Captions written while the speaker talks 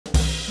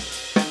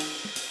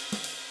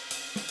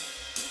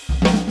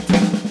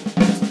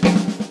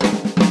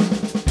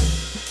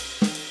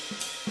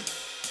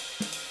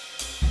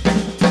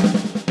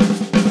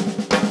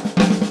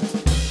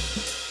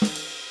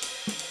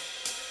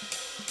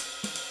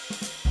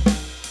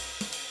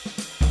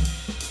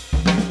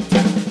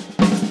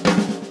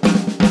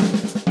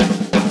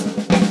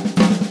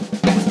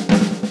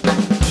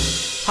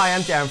Hi,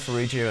 I'm Darryn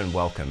Farrugia and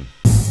welcome.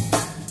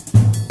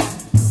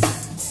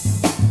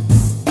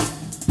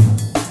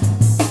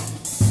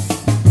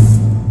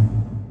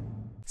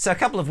 So a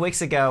couple of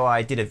weeks ago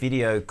I did a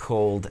video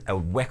called a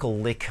Weckl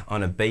lick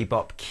on a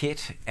Bebop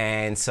kit,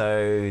 and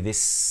so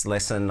this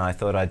lesson I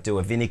thought I'd do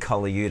a Vinnie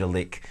Colaiuta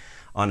lick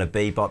on a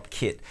Bebop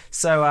kit.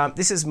 So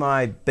this is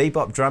my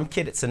Bebop drum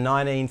kit. It's a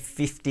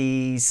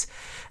 1950s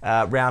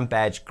round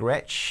badge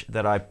Gretsch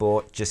that I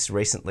bought just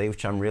recently,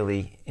 which I'm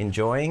really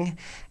enjoying.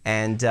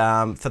 And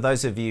for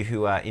those of you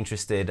who are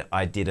interested,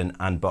 I did an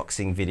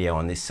unboxing video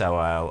on this, so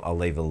I'll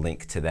leave a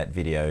link to that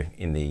video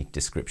in the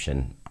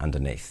description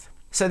underneath.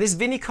 So this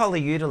Vinnie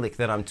Colaiuta lick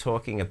that I'm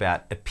talking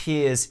about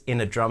appears in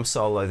a drum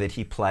solo that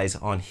he plays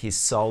on his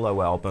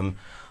solo album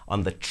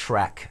on the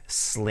track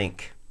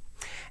Slink.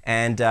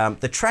 And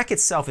the track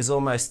itself is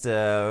almost,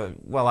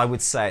 well, I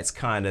would say it's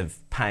kind of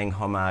paying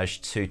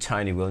homage to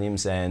Tony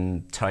Williams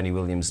and Tony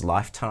Williams'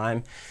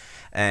 lifetime.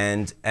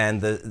 And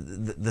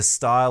the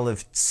style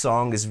of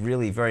song is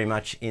really very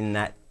much in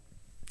that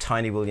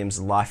Tony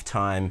Williams'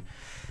 lifetime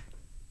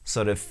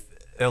sort of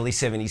early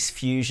 70s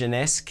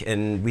fusion-esque,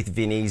 and with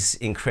Vinnie's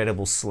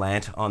incredible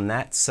slant on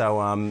that.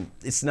 So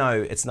it's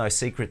no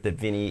secret that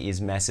Vinnie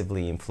is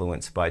massively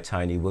influenced by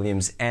Tony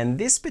Williams, and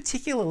this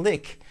particular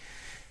lick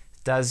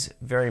does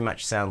very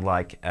much sound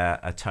like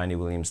a Tony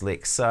Williams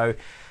lick. So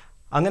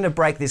I'm going to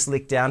break this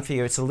lick down for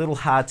you. It's a little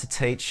hard to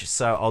teach,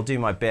 so I'll do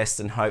my best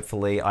and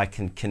hopefully I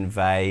can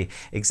convey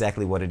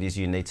exactly what it is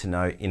you need to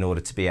know in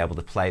order to be able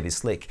to play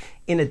this lick.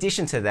 In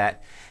addition to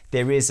that,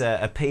 there is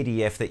a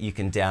PDF that you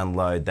can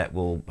download that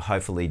will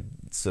hopefully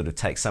sort of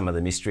take some of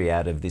the mystery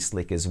out of this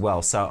lick as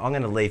well. So I'm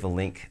going to leave a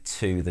link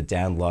to the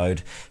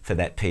download for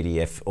that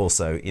PDF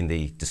also in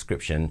the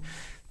description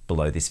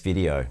below this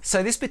video.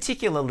 So this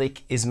particular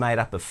lick is made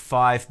up of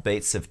 5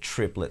 beats of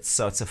triplets.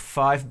 So it's a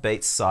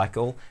 5-beat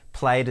cycle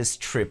played as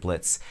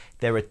triplets.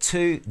 There are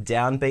 2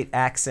 downbeat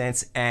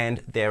accents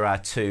and there are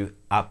 2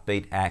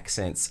 upbeat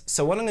accents.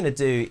 So what I'm going to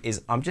do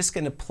is I'm just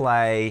going to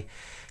play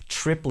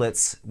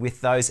triplets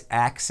with those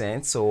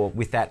accents, or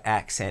with that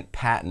accent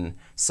pattern,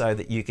 so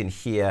that you can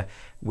hear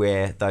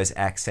where those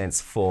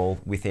accents fall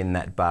within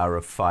that bar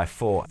of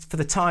 5/4. For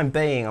the time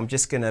being, I'm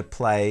just going to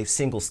play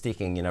single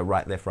sticking, you know,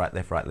 right, left, right,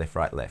 left, right, left,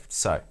 right, left.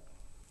 So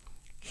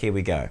here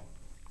we go.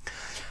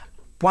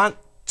 1,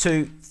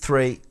 2,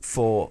 3,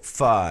 4,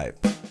 5.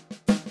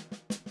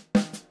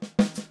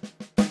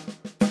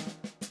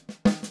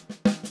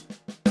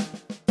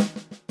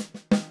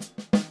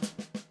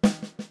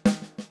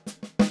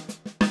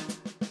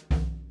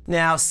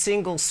 Now,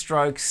 single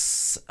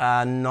strokes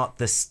are not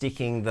the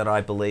sticking that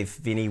I believe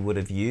Vinnie would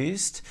have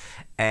used,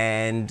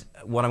 and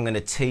what I'm going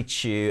to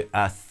teach you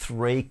are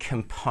 3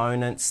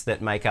 components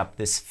that make up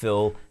this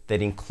fill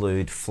that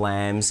include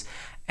flams,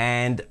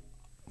 and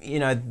you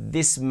know,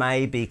 this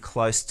may be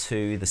close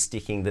to the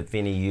sticking that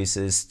Vinnie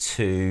uses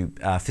to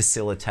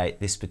facilitate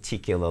this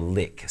particular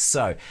lick.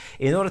 So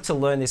in order to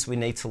learn this, we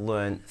need to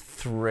learn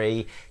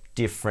 3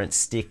 different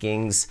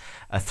stickings: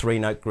 a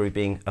 3-note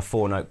grouping, a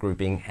 4-note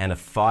grouping, and a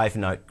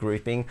 5-note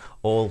grouping,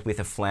 all with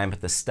a flam at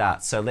the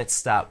start. So let's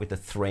start with the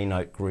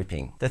 3-note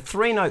grouping. The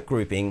 3-note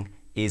grouping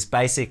is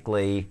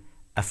basically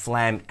a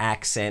flam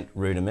accent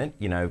rudiment,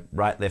 you know,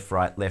 right, left,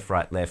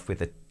 left,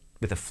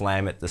 with a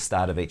flam at the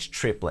start of each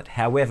triplet.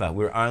 However,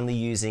 we're only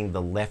using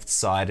the left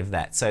side of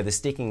that. So the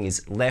sticking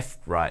is left,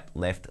 right,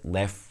 left,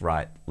 left,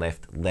 right,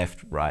 left,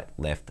 left, right,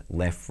 left,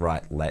 left,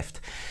 right,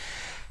 left,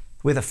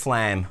 with a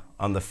flam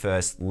on the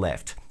first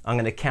left. I'm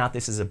going to count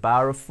this as a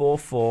bar of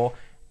 4/4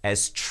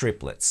 as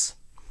triplets.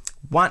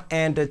 1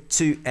 and a,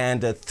 2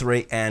 and a,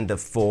 3 and a,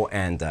 4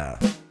 and a.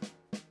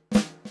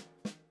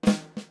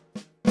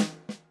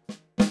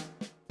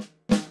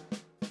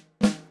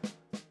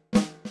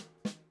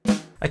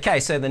 Okay,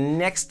 so the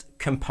next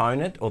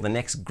component, or the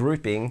next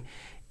grouping,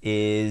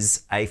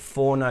 is a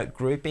 4-note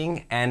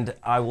grouping, and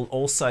I will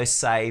also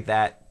say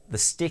that the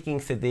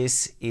sticking for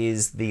this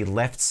is the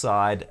left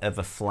side of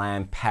a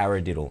flam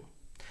paradiddle.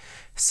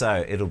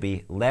 So it'll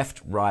be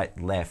left, right,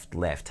 left,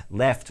 left,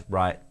 left,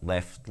 right,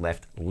 left,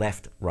 left,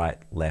 left, right,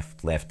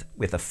 left, left,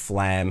 with a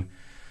flam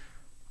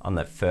on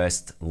the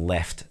first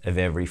left of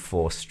every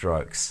 4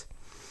 strokes.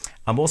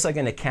 I'm also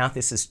going to count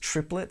this as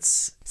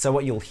triplets. So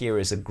what you'll hear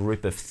is a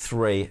group of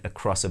 3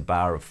 across a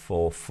bar of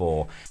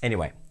 4/4.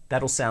 Anyway,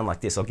 that'll sound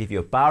like this. I'll give you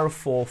a bar of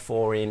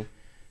 4/4 in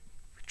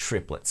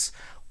triplets.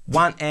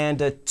 1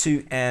 and a,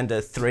 2 and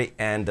a, 3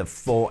 and a,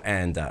 4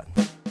 and a.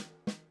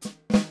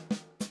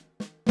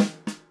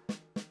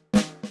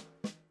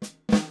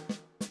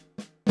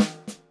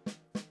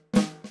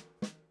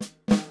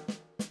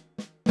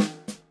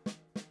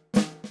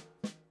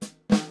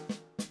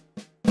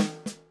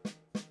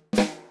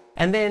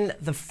 And then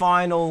the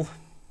final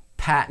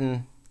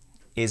pattern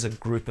is a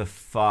group of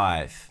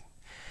 5.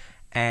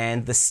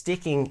 And the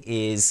sticking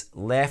is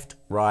left,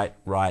 right,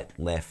 right,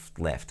 left,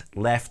 left,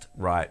 left,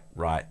 right,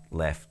 right,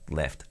 left,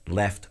 left,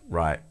 left,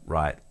 right,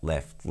 right,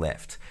 left,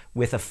 left,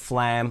 with a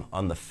flam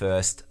on the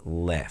first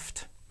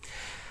left.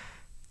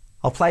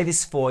 I'll play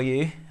this for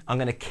you. I'm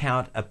going to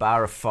count a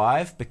bar of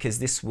 5 because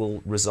this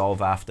will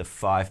resolve after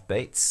 5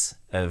 beats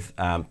of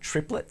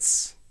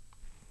triplets.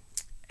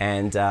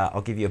 And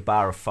I'll give you a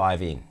bar of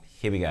 5 in.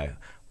 Here we go.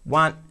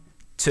 1,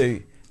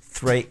 2,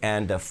 3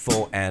 and a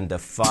 4 and a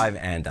 5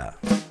 and a.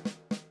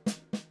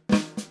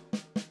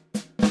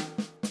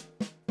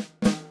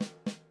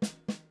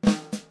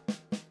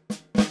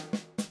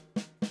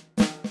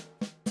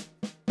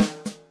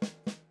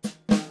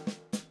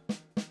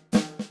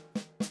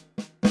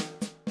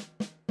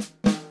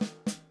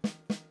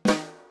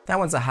 That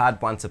one's a hard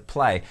one to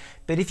play,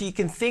 but if you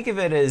can think of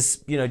it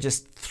as, you know,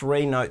 just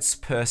 3 notes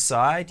per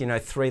side, you know,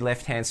 3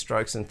 left-hand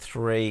strokes and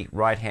 3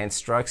 right-hand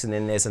strokes, and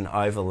then there's an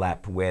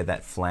overlap where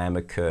that flam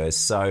occurs.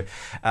 So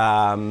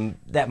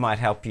that might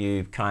help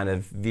you kind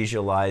of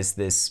visualize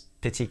this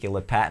particular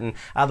pattern.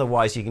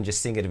 Otherwise, you can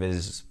just think of it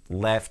as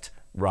left,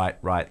 right,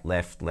 right,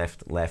 left,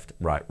 left, left,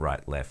 right,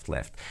 right, left,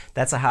 left.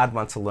 That's a hard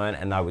one to learn,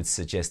 and I would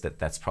suggest that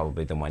that's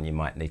probably the one you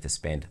might need to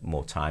spend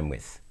more time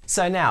with.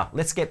 So now,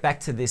 let's get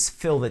back to this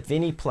fill that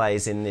Vinnie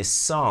plays in this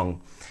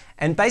song.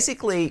 And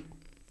basically,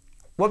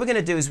 what we're going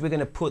to do is we're going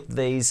to put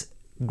these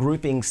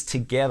groupings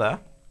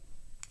together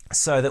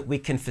so that we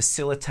can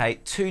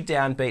facilitate 2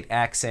 downbeat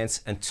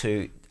accents and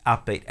 2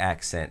 upbeat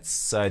accents.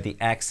 So the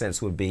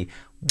accents would be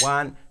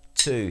 1,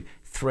 2,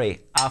 3,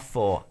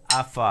 A4,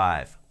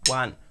 A5,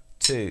 1,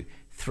 2,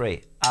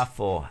 3,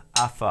 A4,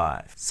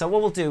 A5. So what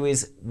we'll do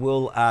is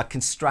we'll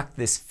construct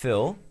this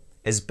fill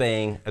as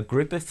being a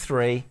group of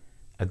 3,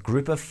 a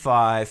group of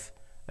 5,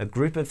 a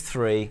group of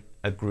 3,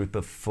 a group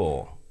of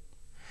 4.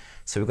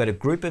 So we've got a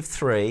group of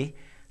 3.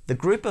 The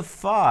group of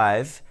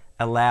 5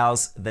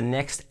 allows the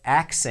next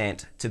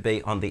accent to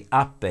be on the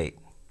upbeat.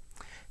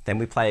 Then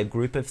we play a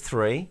group of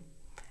 3,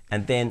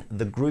 and then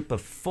the group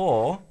of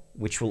 4,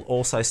 which will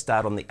also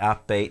start on the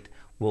upbeat,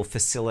 will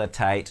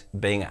facilitate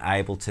being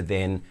able to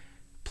then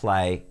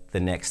play the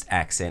next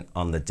accent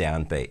on the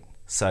downbeat.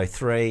 So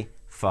 3,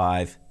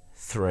 5,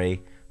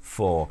 3,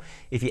 4.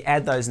 If you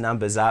add those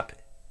numbers up,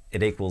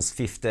 it equals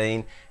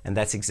 15, and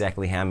that's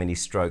exactly how many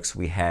strokes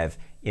we have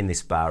in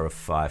this bar of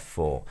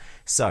 5/4.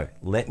 So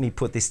let me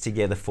put this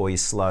together for you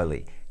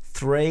slowly.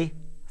 3,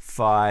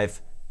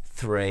 5,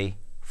 3,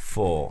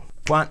 4.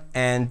 1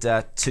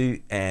 and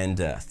 2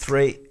 and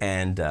 3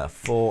 and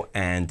 4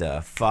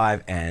 and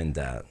 5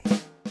 and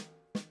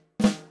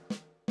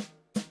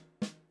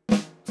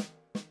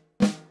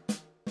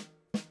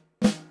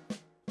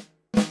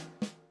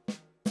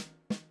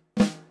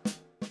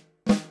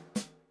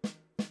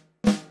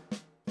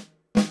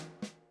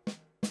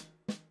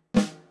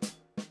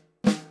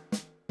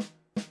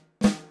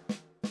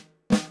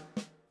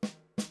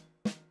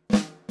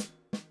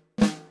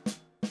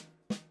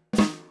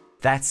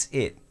That's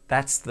it.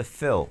 That's the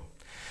fill.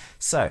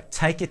 So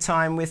take your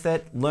time with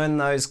it. Learn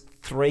those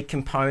 3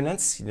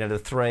 components, you know, the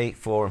 3,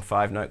 4, and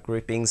 5 note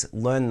groupings.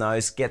 Learn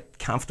those. Get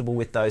comfortable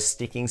with those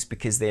stickings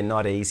because they're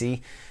not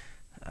easy.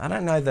 I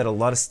don't know that a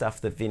lot of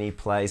stuff that Vinnie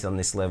plays on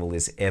this level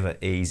is ever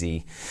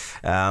easy.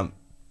 But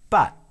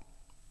I'm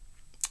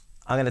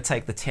going to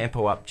take the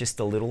tempo up just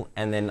a little,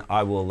 and then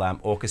I will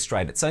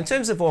orchestrate it. So in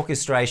terms of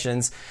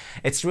orchestrations,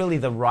 it's really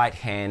the right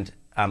hand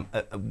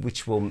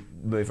which will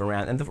move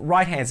around, and the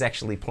right hand's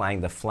actually playing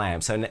the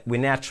flam. So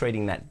we're now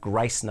treating that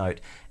grace note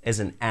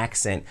as an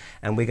accent,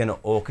 and we're going to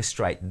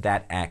orchestrate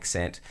that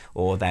accent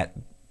or that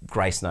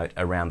grace note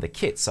around the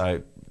kit.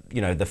 So,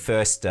 you know, the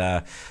first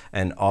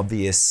and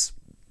obvious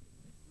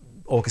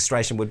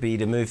orchestration would be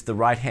to move the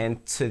right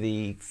hand to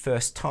the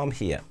first tom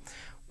here.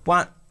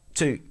 1,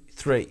 2,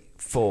 3,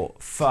 4,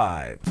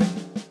 5.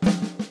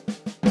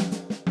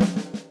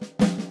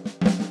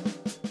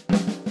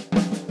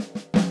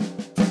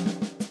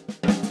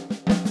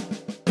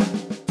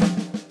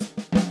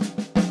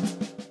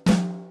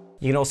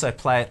 You can also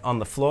play it on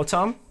the floor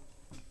tom.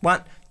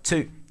 1,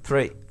 2,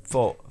 3,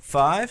 4,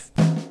 5.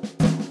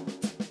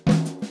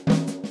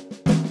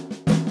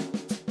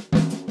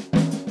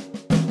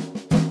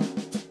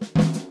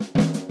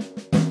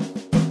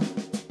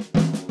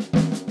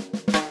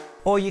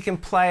 Or you can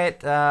play it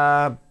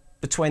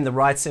between the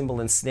right cymbal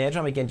and snare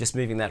drum. Again, just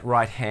moving that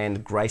right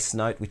hand grace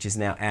note, which is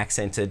now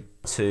accented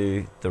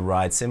to the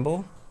ride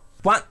cymbal.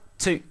 1,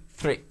 2,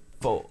 3,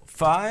 4,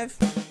 5.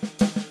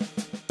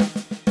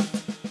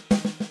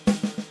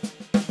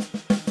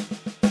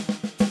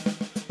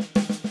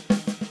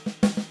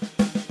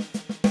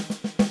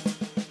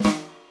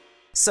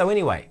 So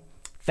anyway,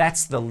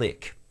 that's the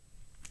lick.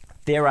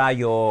 There are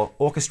your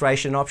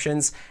orchestration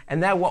options, and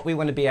now what we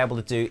want to be able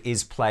to do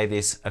is play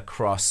this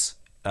across,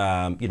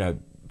 you know,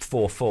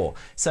 4/4.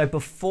 So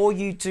before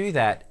you do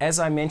that, as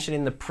I mentioned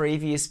in the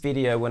previous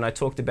video when I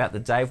talked about the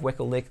Dave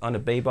Weckl lick on a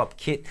bebop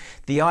kit,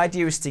 the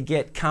idea is to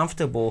get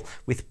comfortable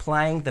with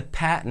playing the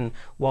pattern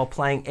while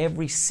playing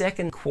every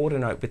second quarter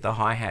note with the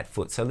hi-hat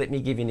foot. So let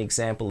me give you an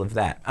example of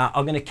that.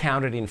 I'm going to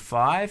count it in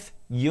 5.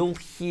 You'll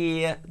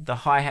hear the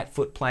hi-hat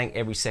foot playing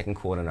every second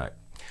quarter note.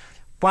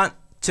 1,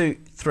 2,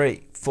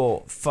 3,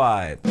 4,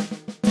 5.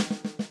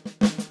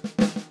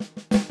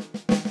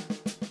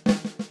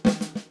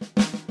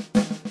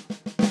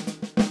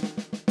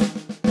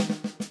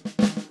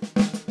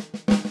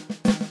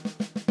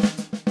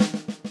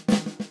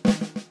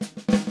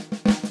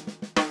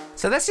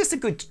 that's just a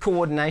good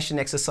coordination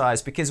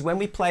exercise, because when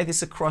we play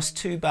this across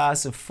 2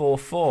 bars of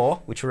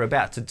 4/4, which we're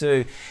about to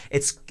do,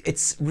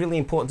 it's really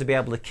important to be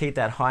able to keep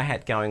that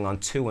hi-hat going on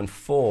 2 and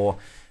 4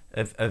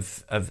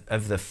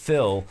 of the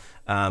fill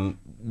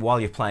while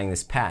you're playing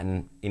this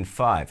pattern in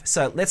 5.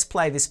 So let's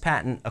play this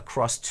pattern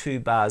across 2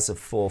 bars of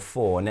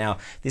 4/4. Now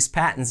this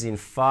pattern's in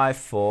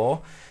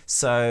 5/4,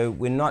 so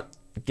we're not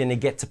going to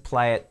get to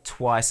play it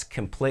twice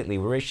completely.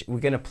 We're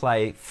going to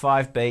play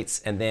 5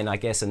 beats and then I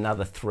guess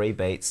another 3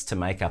 beats to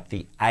make up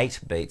the 8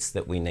 beats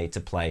that we need to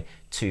play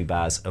 2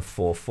 bars of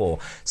 4/4.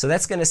 So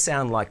that's going to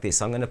sound like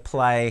this. I'm going to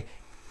play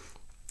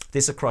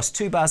this across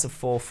 2 bars of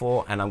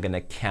 4/4 and I'm going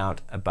to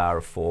count a bar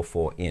of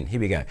 4/4 in. Here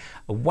we go.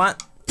 A 1,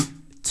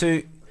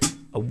 2,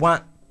 a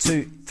 1,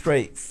 2,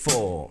 3,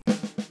 4.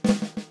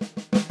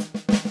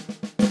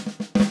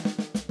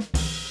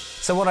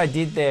 So what I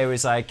did there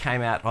is I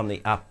came out on the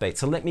upbeat.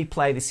 So let me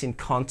play this in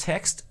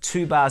context.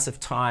 2 bars of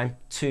time,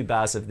 2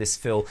 bars of this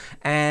fill,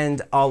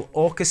 and I'll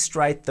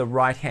orchestrate the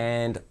right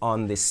hand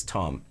on this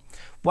tom.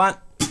 1,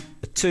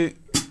 a 2,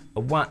 a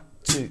 1,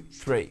 2,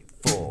 3,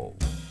 4.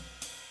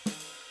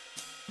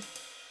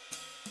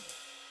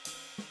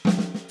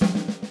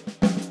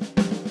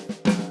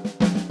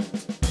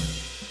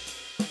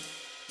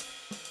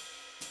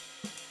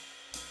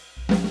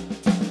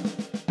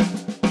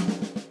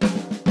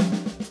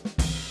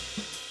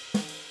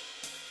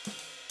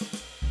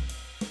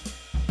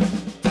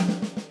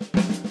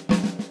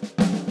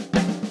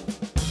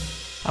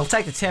 I'll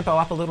take the tempo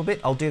up a little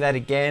bit, I'll do that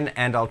again,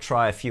 and I'll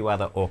try a few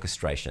other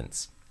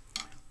orchestrations.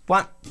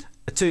 1,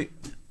 a 2,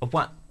 a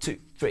 1, 2,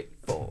 3,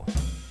 4.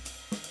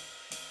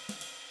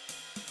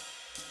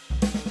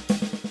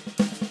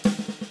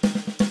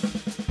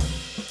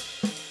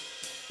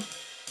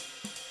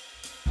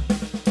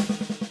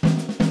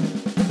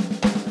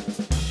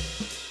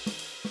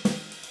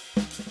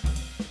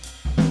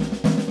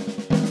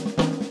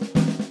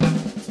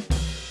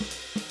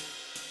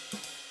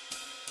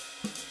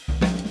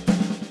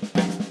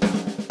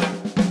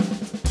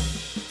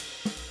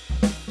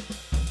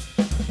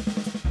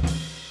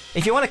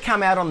 If you want to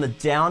come out on the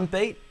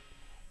downbeat,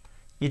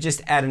 you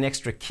just add an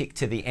extra kick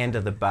to the end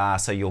of the bar,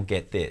 so you'll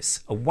get this.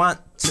 A 1,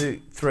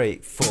 2, 3,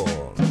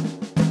 4.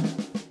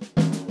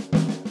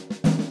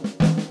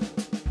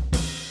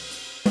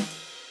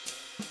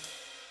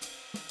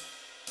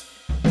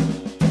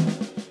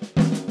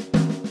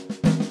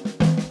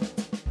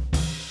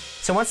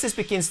 So once this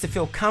begins to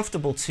feel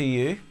comfortable to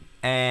you,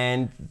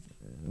 and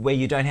where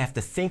you don't have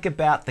to think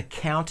about the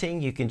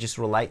counting, you can just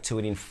relate to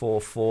it in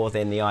 4/4,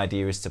 then the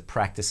idea is to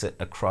practice it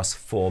across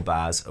 4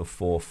 bars of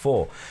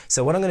 4/4.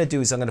 So what I'm going to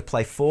do is I'm going to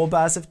play 4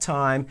 bars of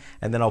time,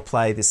 and then I'll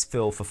play this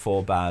fill for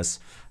 4 bars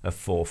of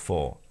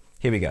 4/4.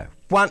 Here we go.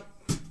 1,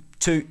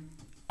 2,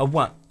 a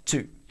 1,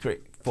 2, 3,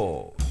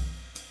 4.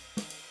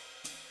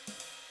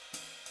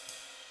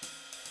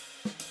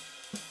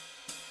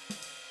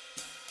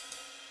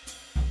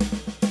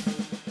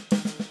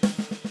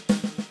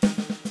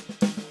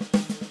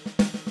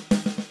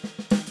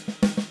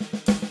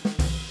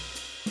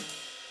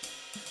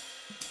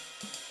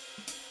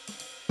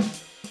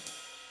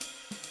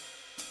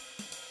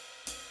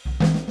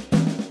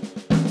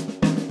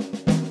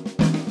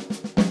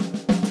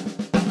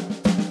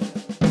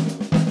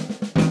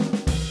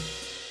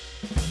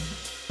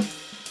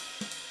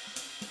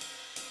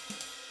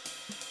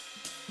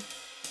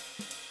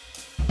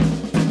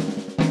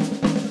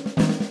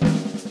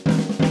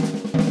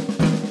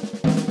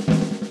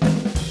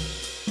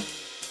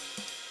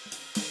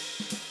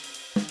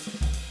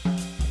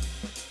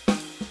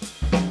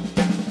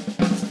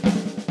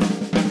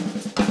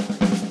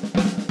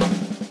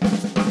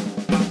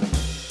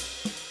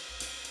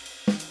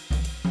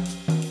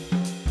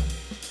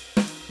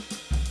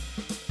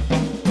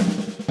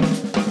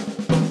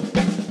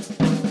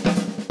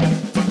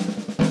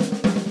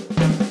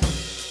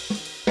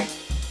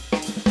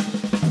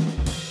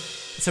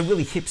 It's a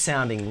really hip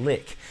sounding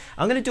lick.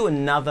 I'm going to do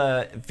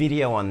another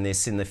video on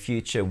this in the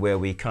future where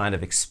we kind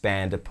of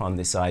expand upon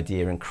this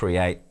idea and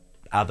create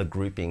other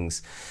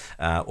groupings,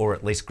 or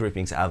at least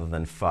groupings other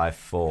than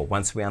 5/4.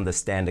 Once we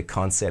understand a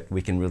concept,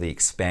 we can really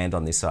expand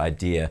on this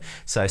idea.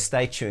 So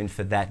stay tuned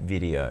for that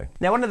video.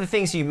 Now, one of the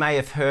things you may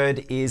have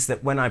heard is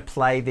that when I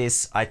play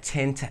this, I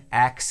tend to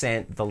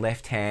accent the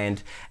left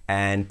hand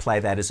and play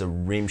that as a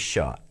rim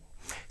shot.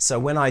 So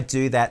when I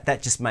do that,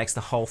 that just makes the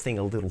whole thing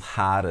a little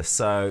harder.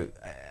 So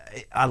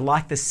I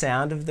like the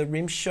sound of the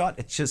rim shot.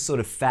 It just sort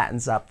of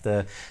fattens up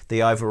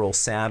the overall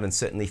sound, and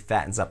certainly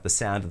fattens up the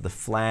sound of the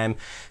flam.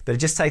 But it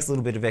just takes a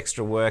little bit of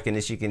extra work, and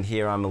as you can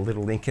hear, I'm a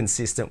little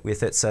inconsistent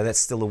with it, so that's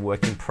still a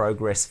work in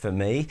progress for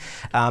me.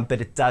 But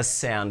it does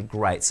sound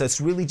great. So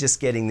it's really just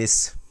getting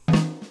this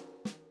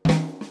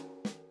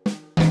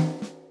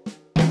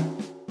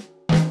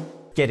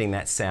getting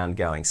that sound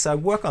going. So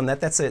work on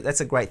that. That's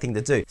a great thing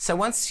to do. So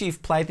once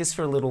you've played this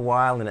for a little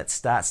while and it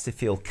starts to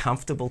feel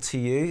comfortable to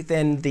you,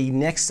 then the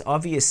next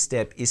obvious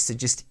step is to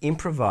just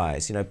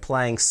improvise, you know,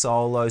 playing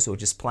solos or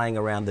just playing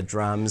around the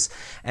drums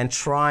and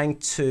trying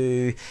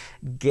to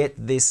get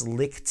this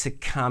lick to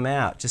come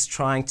out, just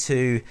trying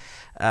to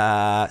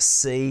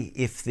see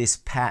if this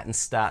pattern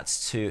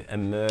starts to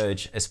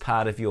emerge as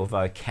part of your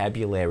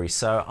vocabulary.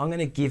 So I'm going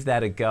to give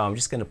that a go. I'm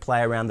just going to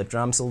play around the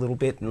drums a little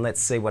bit and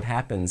let's see what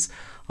happens.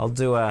 I'll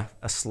do a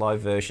slow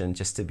version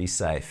just to be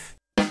safe.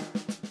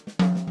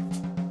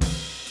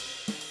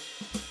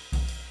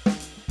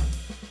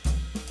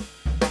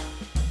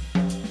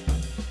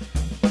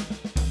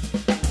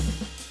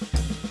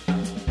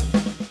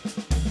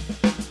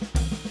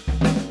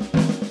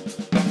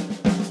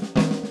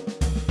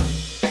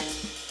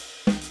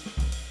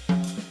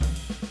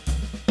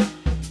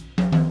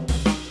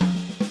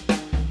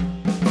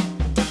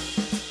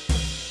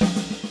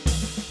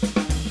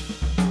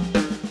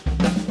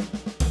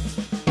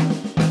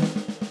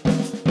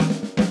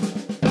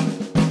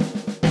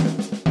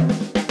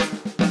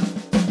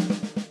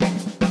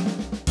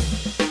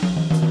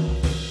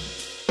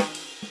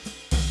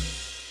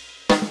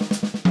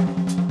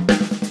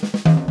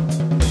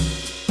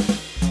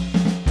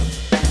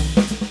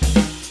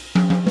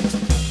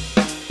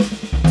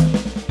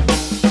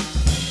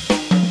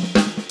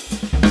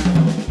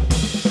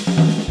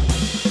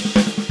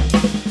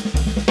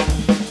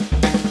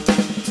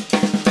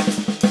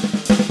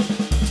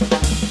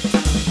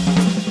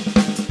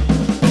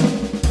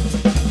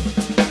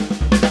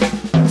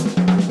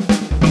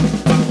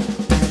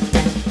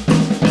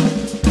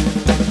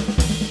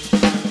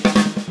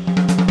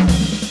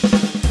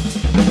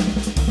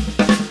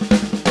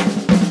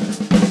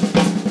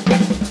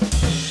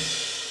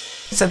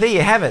 So there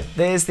you have it.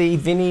 There's the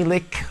Vinnie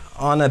lick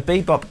on a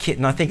bebop kit,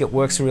 and I think it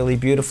works really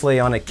beautifully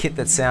on a kit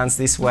that sounds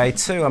this way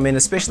too. I mean,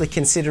 especially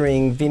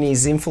considering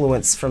Vinnie's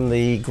influence from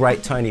the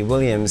great Tony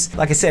Williams.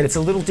 Like I said, it's a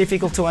little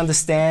difficult to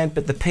understand,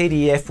 but the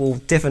PDF will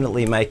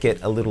definitely make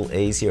it a little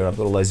easier. I've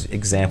got all those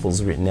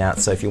examples written out,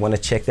 so if you want to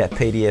check that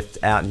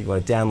PDF out and you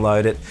want to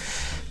download it,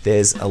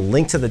 there's a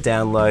link to the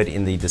download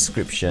in the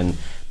description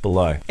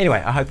below.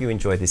 Anyway, I hope you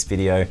enjoyed this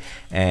video,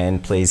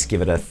 and please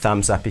give it a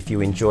thumbs up if you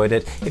enjoyed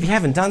it. If you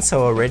haven't done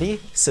so already,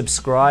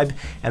 subscribe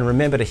and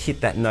remember to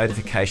hit that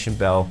notification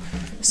bell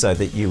so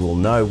that you will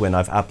know when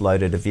I've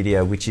uploaded a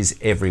video, which is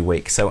every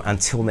week. So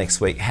until next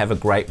week, have a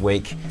great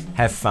week,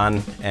 have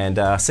fun,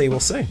 and see you all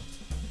soon.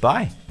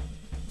 Bye.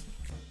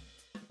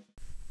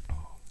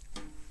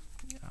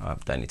 I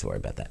don't need to worry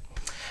about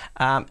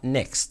that.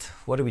 Next,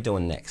 what are we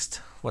doing next?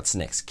 What's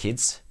next,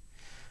 kids?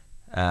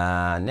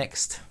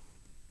 Next.